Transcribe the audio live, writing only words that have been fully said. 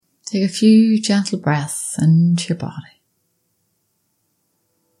Take a few gentle breaths into your body.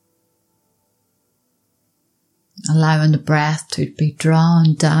 Allowing the breath to be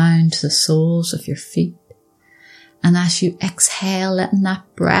drawn down to the soles of your feet. And as you exhale, letting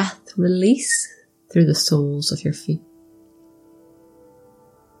that breath release through the soles of your feet.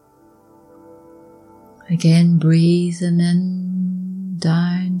 Again, breathing in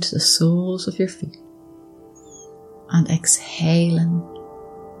down to the soles of your feet. And exhaling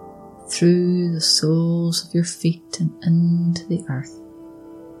through the soles of your feet and into the earth.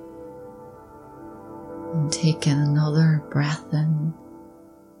 And taking another breath in,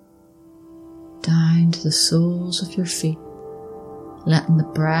 down to the soles of your feet, letting the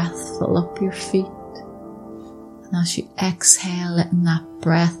breath fill up your feet. And as you exhale, letting that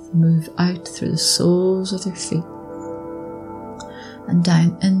breath move out through the soles of your feet and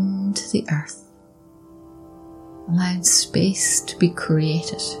down into the earth, allowing space to be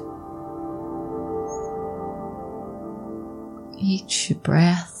created. Each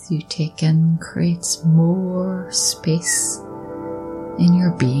breath you take in creates more space in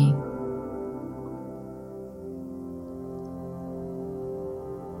your being.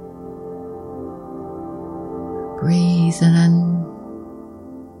 Breathing in,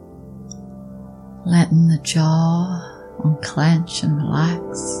 letting the jaw unclench and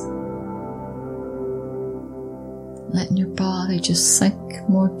relax. Letting your body just sink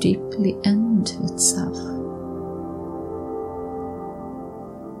more deeply into itself.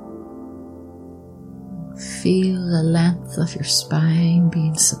 Feel the length of your spine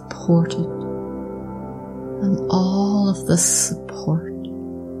being supported, and all of this support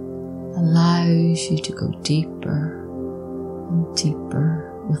allows you to go deeper and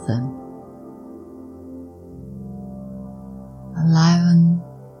deeper within, allowing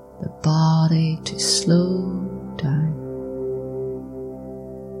the body to slow down.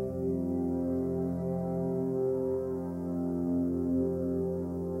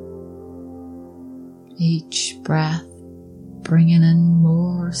 Each breath bringing in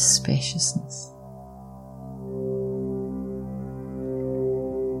more spaciousness.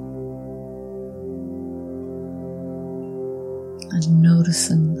 And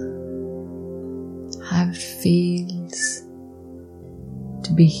noticing how it feels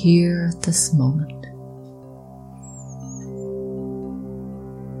to be here at this moment.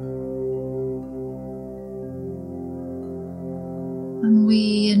 And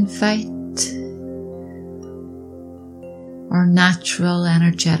we invite our natural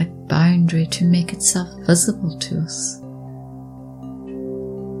energetic boundary to make itself visible to us.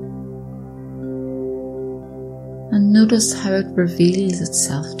 And notice how it reveals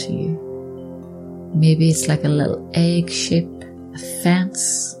itself to you. Maybe it's like a little egg shape, a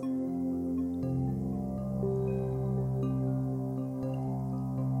fence.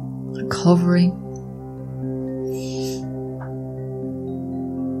 A covering.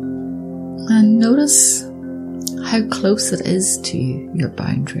 And notice how close it is to you, your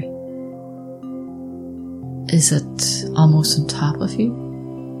boundary. Is it almost on top of you?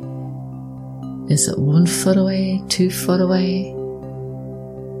 Is it 1 foot away, 2 foot away?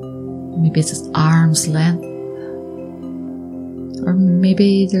 Maybe it's at arm's length. Or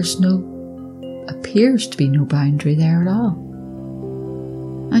maybe appears to be no boundary there at all.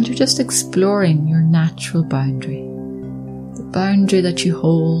 And you're just exploring your natural boundary. The boundary that you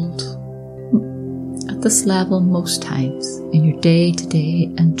hold at this level most times in your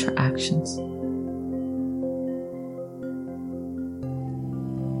day-to-day interactions.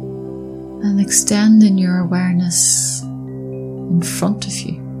 And extending your awareness in front of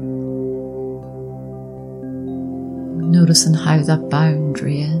you. Noticing how that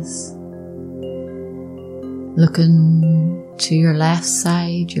boundary is. Looking to your left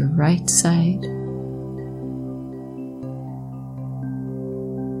side, your right side.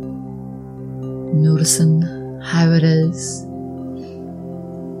 Noticing how it is.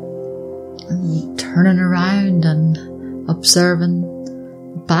 And turning around and observing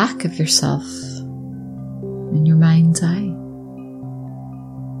the back of yourself in your mind's eye.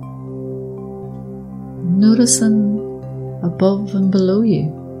 Noticing above and below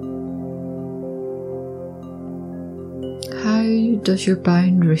you. How does your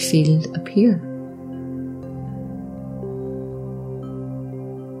boundary field appear?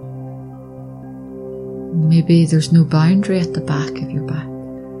 Maybe there's no boundary at the back of your back.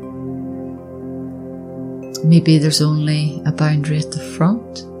 Maybe there's only a boundary at the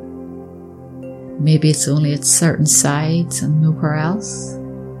front. Maybe it's only at certain sides and nowhere else.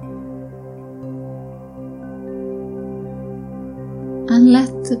 And let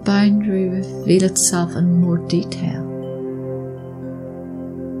the boundary reveal itself in more detail.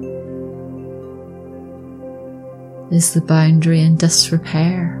 Is the boundary in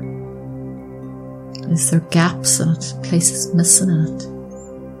disrepair? Is there gaps in it, places missing in it?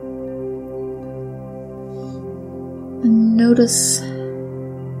 And notice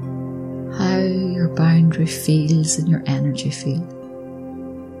how your boundary feels in your energy field.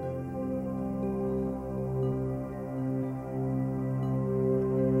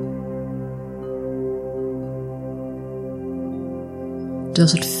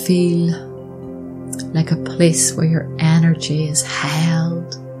 Does it feel like a place where your energy is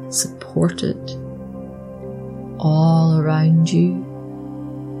held, supported, all around you?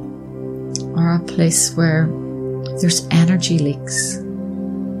 Or a place where there's energy leaks,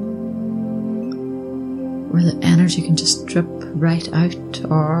 where the energy can just drip right out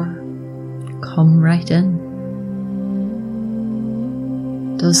or come right in?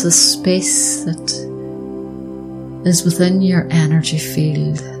 Does the space that is within your energy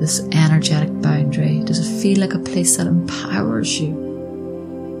field, this energetic boundary, does it feel like a place that empowers you?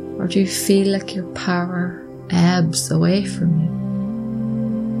 Or do you feel like your power ebbs away from you?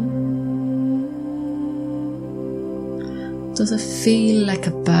 Does it feel like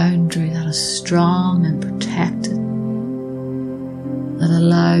a boundary that is strong and protected, that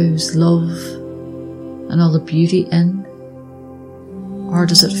allows love and all the beauty in? Or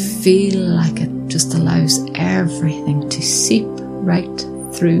does it feel like it just allows everything to seep right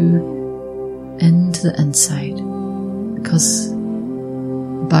through into the inside because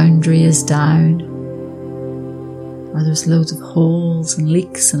the boundary is down, or there's loads of holes and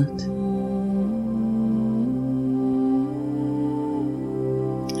leaks in it?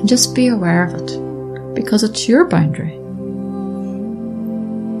 And just be aware of it, because it's your boundary.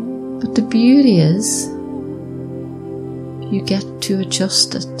 But the beauty is you get to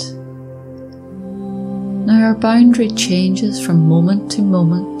adjust it. Now our boundary changes from moment to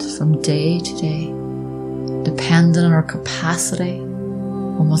moment, from day to day, depending on our capacity,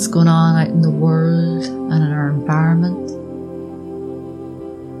 on what's going on out in the world and in our environment.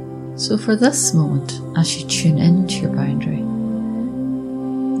 So for this moment, as you tune into your boundary,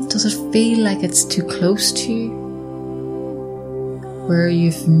 does it feel like it's too close to you? Where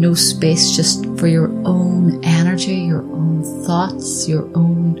you've no space just for your own energy, your own thoughts, your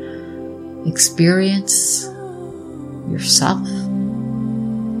own experience, yourself?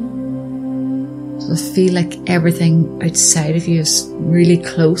 Does it feel like everything outside of you is really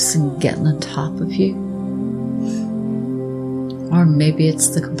close and getting on top of you? Or maybe it's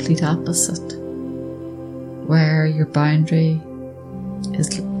the complete opposite, where your boundary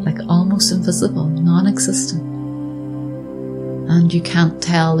is like almost invisible, non-existent, and you can't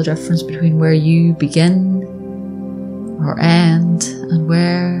tell the difference between where you begin or end and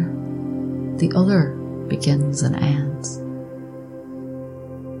where the other begins and ends.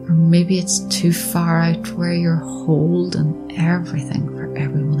 Or maybe it's too far out where you're holding everything for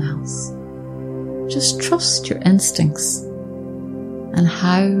everyone else. Just trust your instincts and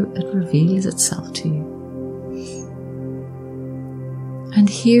how it reveals itself to you. And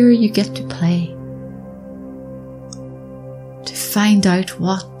here you get to play, to find out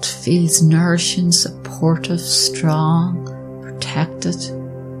what feels nourishing, supportive, strong, protected.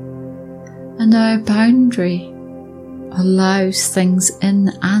 And now a boundary allows things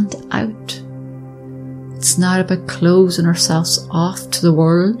in and out. It's not about closing ourselves off to the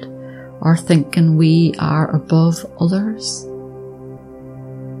world or thinking we are above others.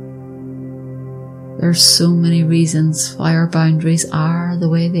 There's so many reasons why our boundaries are the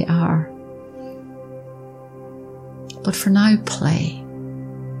way they are. But for now, play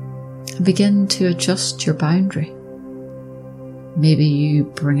and begin to adjust your boundary. Maybe you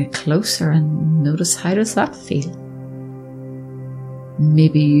bring it closer and notice, how does that feel?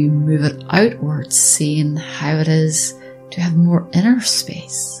 Maybe you move it outwards, seeing how it is to have more inner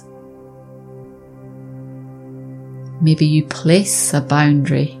space. Maybe you place a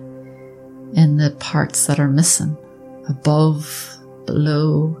boundary in the parts that are missing, above,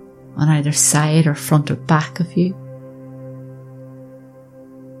 below, on either side or front or back of you.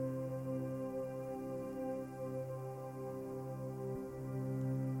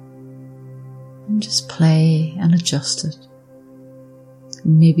 And just play and adjust it.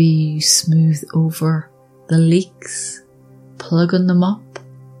 Maybe you smooth over the leaks, plugging them up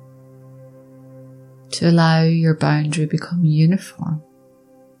to allow your boundary to become uniform.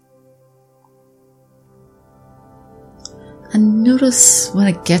 And notice when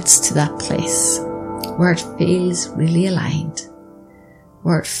it gets to that place where it feels really aligned,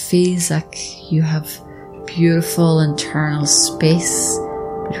 where it feels like you have beautiful internal space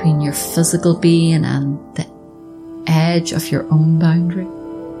between your physical being and the edge of your own boundary.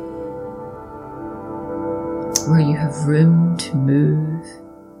 where you have room to move,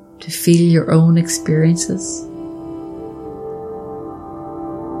 to feel your own experiences.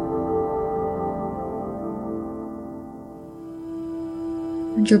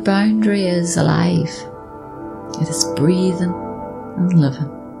 And your boundary is alive. It is breathing and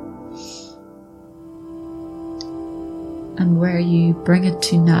living. And where you bring it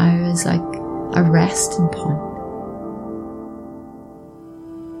to now is like a resting point.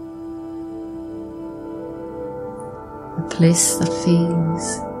 A place that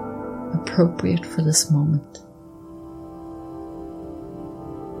feels appropriate for this moment.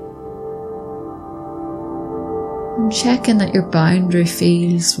 And checking that your boundary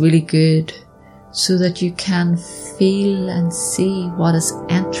feels really good so that you can feel and see what is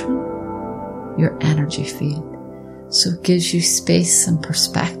entering your energy field. So it gives you space and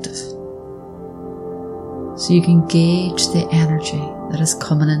perspective. So you can gauge the energy that is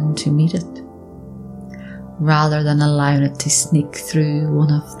coming in to meet it, rather than allowing it to sneak through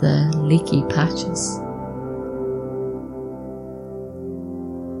one of the leaky patches.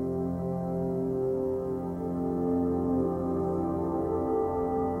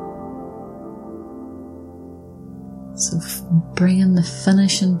 So bringing the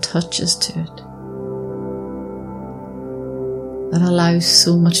finishing touches to it. That allows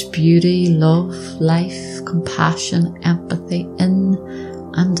so much beauty, love, life, compassion, empathy in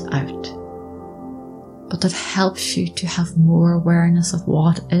and out. But that helps you to have more awareness of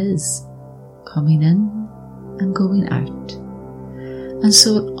what is coming in and going out. And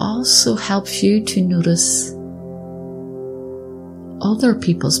so it also helps you to notice other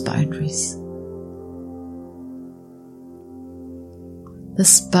people's boundaries.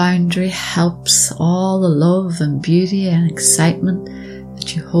 This boundary helps all the love and beauty and excitement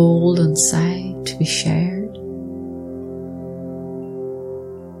that you hold inside to be shared.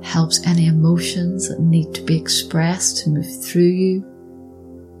 Helps any emotions that need to be expressed to move through you.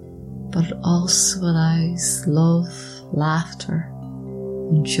 But it also allows love, laughter,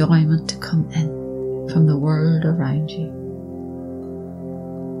 enjoyment to come in from the world around you.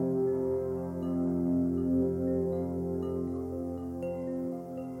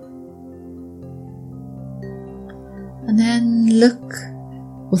 And then look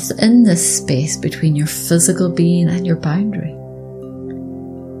within this space between your physical being and your boundary.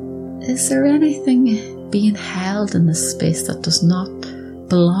 Is there anything being held in this space that does not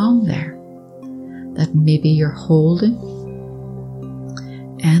belong there? That maybe you're holding?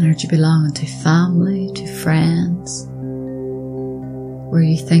 Energy belonging to family, to friends, where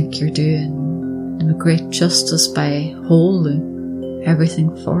you think you're doing them a great justice by holding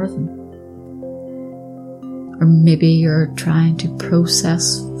everything for them. Or maybe you're trying to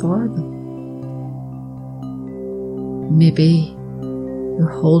process for them. Maybe you're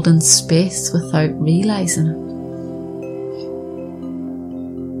holding space without realizing it.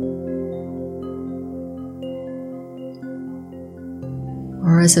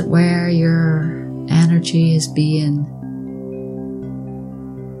 Or is it where your energy is being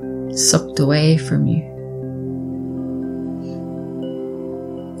sucked away from you?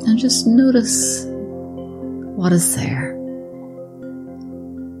 And just notice what is there.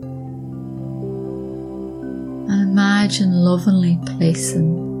 And imagine lovingly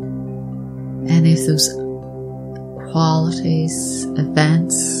placing any of those qualities,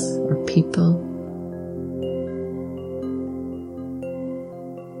 events, or people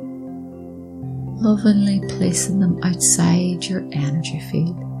lovingly placing them outside your energy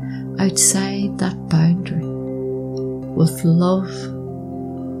field, outside that boundary, with love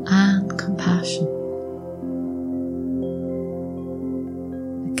and compassion.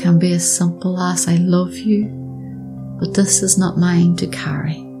 It can be as simple as, I love you, but this is not mine to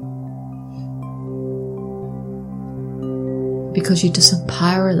carry. Because you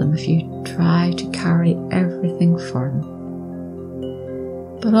disempower them if you try to carry everything for them.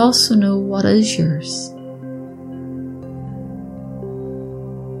 But also know what is yours,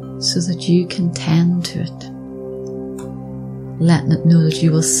 so that you can tend to it, letting it know that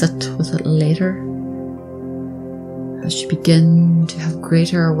you will sit with it later as you begin to have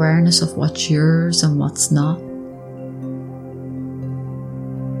greater awareness of what's yours and what's not.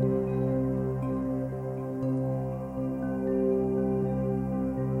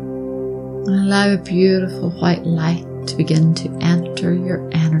 And allow a beautiful white light to begin to enter your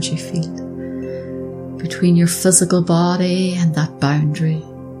energy field between your physical body and that boundary,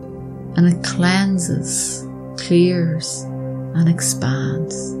 and it cleanses, clears and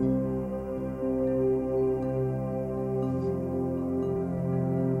expands.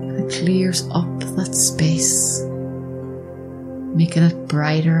 It clears up that space, making it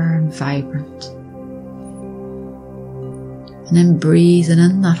brighter and vibrant. And then breathing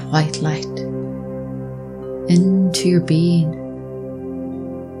in that white light into your being.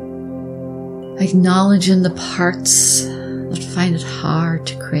 Acknowledging the parts that find it hard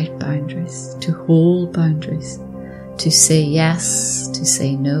to create boundaries, to hold boundaries, to say yes, to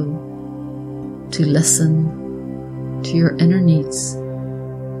say no, to listen to your inner needs.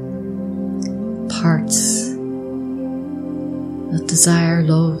 Parts that desire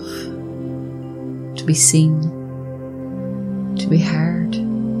love, to be seen, to be heard.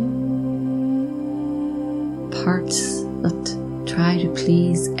 Parts that try to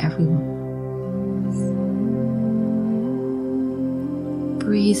please everyone.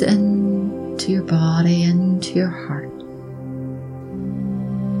 Breathe into your body, into your heart.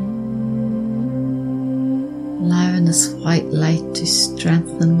 Allowing this white light to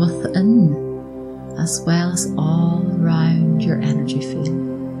strengthen within as well as all around your energy field.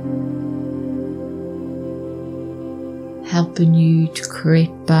 Helping you to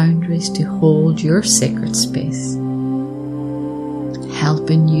create boundaries to hold your sacred space.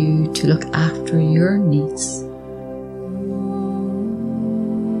 Helping you to look after your needs.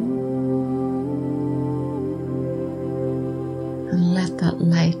 And let that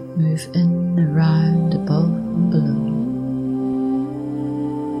light move in, around, above and below.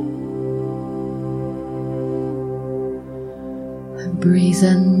 And breathe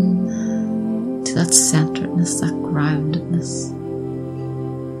in to that centeredness, that groundedness,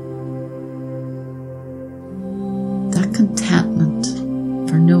 that contentment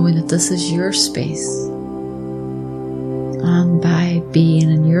for knowing that this is your space, and by being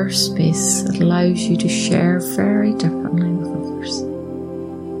in your space it allows you to share very differently with others,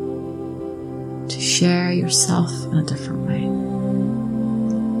 to share yourself in a different way,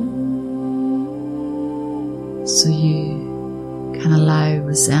 so you can allow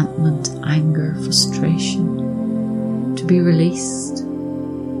resentment, anger, frustration to be released.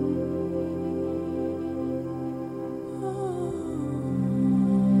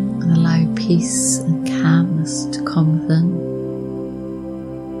 And allow peace and calmness to come within.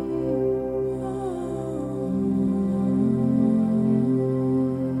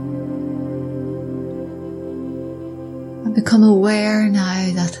 And become aware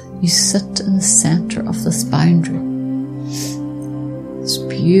now that you sit in the center of this boundary. This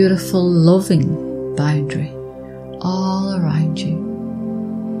beautiful, loving boundary all around you.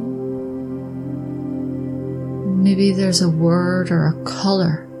 Maybe there's a word or a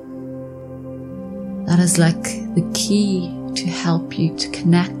colour that is like the key to help you to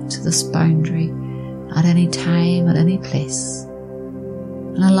connect to this boundary at any time, at any place.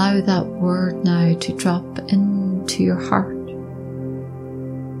 And allow that word now to drop into your heart.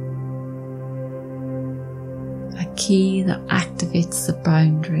 A key that activates the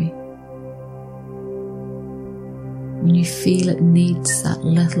boundary when you feel it needs that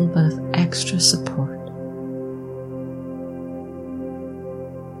little bit of extra support.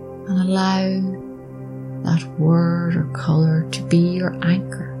 And allow that word or colour to be your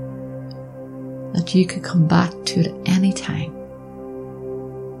anchor, that you could come back to it at any time.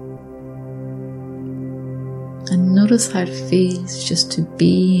 And notice how it feels just to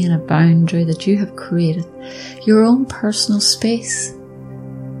be in a boundary that you have created, your own personal space.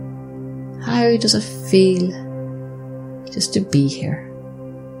 How does it feel just to be here?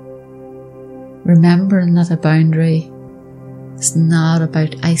 Remembering that a boundary is not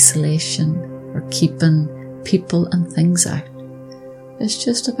about isolation or keeping people and things out. It's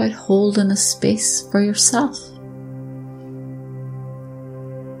just about holding a space for yourself.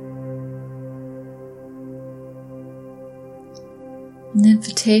 And the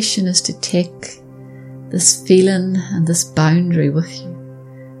invitation is to take this feeling and this boundary with you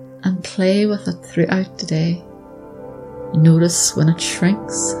and play with it throughout the day. Notice when it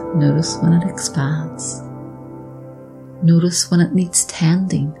shrinks, notice when it expands, notice when it needs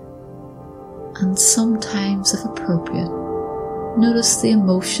tending, and sometimes, if appropriate, notice the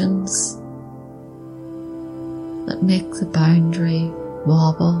emotions that make the boundary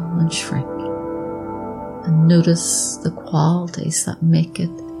wobble and shrink. And notice the qualities that make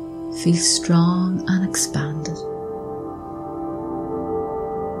it feel strong and expanded.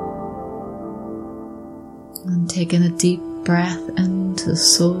 And taking a deep breath into the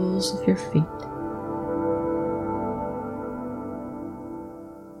soles of your feet.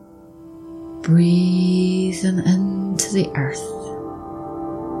 Breathing into the earth.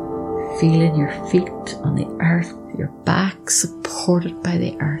 Feeling your feet on the earth, your back supported by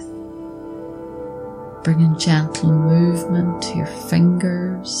the earth. Bringing gentle movement to your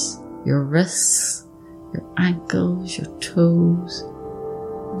fingers, your wrists, your ankles, your toes,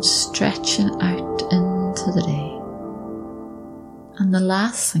 and stretching out into the day. And the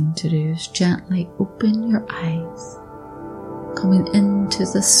last thing to do is gently open your eyes, coming into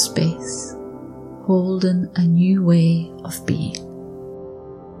the space, holding a new way of being.